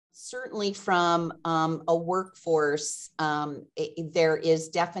Certainly from a workforce, there is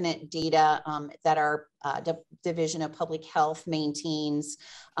definite data that our Division of Public Health maintains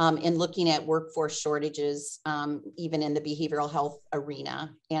in looking at workforce shortages, even in the behavioral health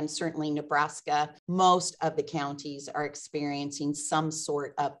arena. And certainly Nebraska, most of the counties are experiencing some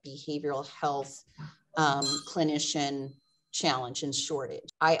sort of behavioral health clinician challenge and shortage.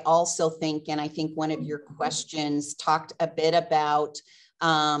 I also think, and I think one of your questions talked a bit about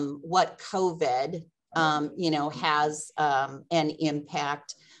what COVID, has an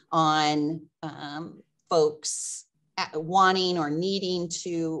impact on folks wanting or needing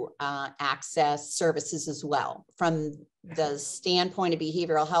to access services as well. From the standpoint of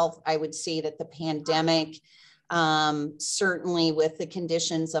behavioral health, I would say that the pandemic, certainly with the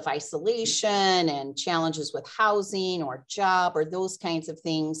conditions of isolation and challenges with housing or job or those kinds of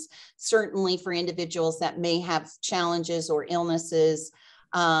things, certainly for individuals that may have challenges or illnesses,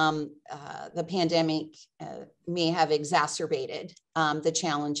 the pandemic may have exacerbated the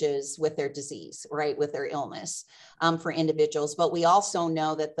challenges with their disease, right, with their illness for individuals. But we also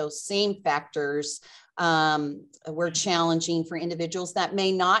know that those same factors were challenging for individuals that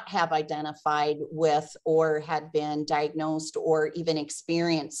may not have identified with or had been diagnosed or even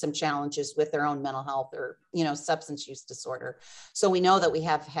experienced some challenges with their own mental health or, substance use disorder. So we know that we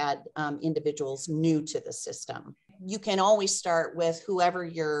have had individuals new to the system. You can always start with whoever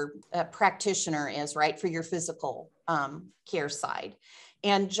your practitioner is, right, for your physical care side.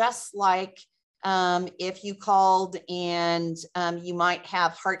 And just like if you called and you might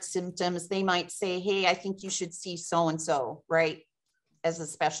have heart symptoms, they might say, hey, I think you should see so-and-so, right, as a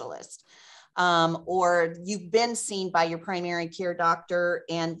specialist. Or you've been seen by your primary care doctor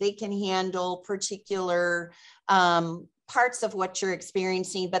and they can handle particular parts of what you're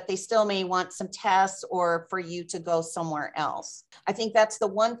experiencing, but they still may want some tests or for you to go somewhere else. I think that's the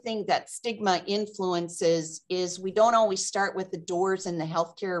one thing that stigma influences is we don't always start with the doors in the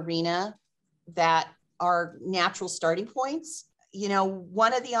healthcare arena that are natural starting points.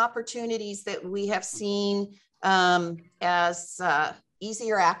 One of the opportunities that we have seen as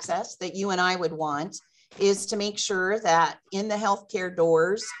easier access that you and I would want is to make sure that in the healthcare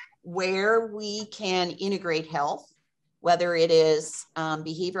doors where we can integrate health, whether it is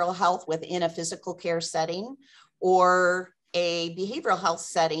behavioral health within a physical care setting or a behavioral health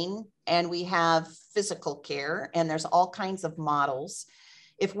setting, and we have physical care, and there's all kinds of models.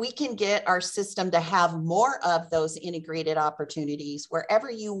 If we can get our system to have more of those integrated opportunities, wherever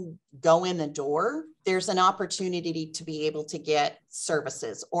you go in the door, there's an opportunity to be able to get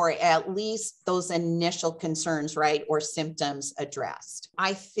services or at least those initial concerns, right, or symptoms addressed.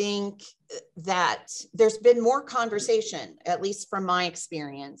 I think that there's been more conversation, at least from my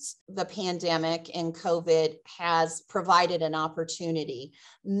experience. The pandemic and COVID has provided an opportunity,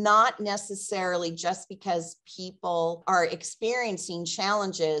 not necessarily just because people are experiencing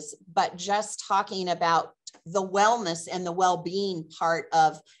challenges, but just talking about the wellness and the well-being part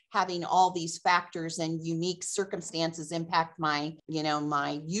of having all these factors and unique circumstances impact my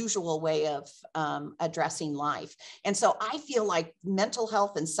usual way of addressing life. And so I feel like mental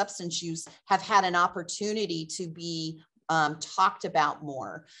health and substance use have had an opportunity to be talked about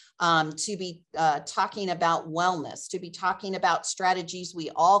more, to be talking about wellness, to be talking about strategies we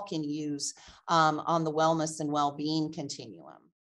all can use on the wellness and well-being continuum.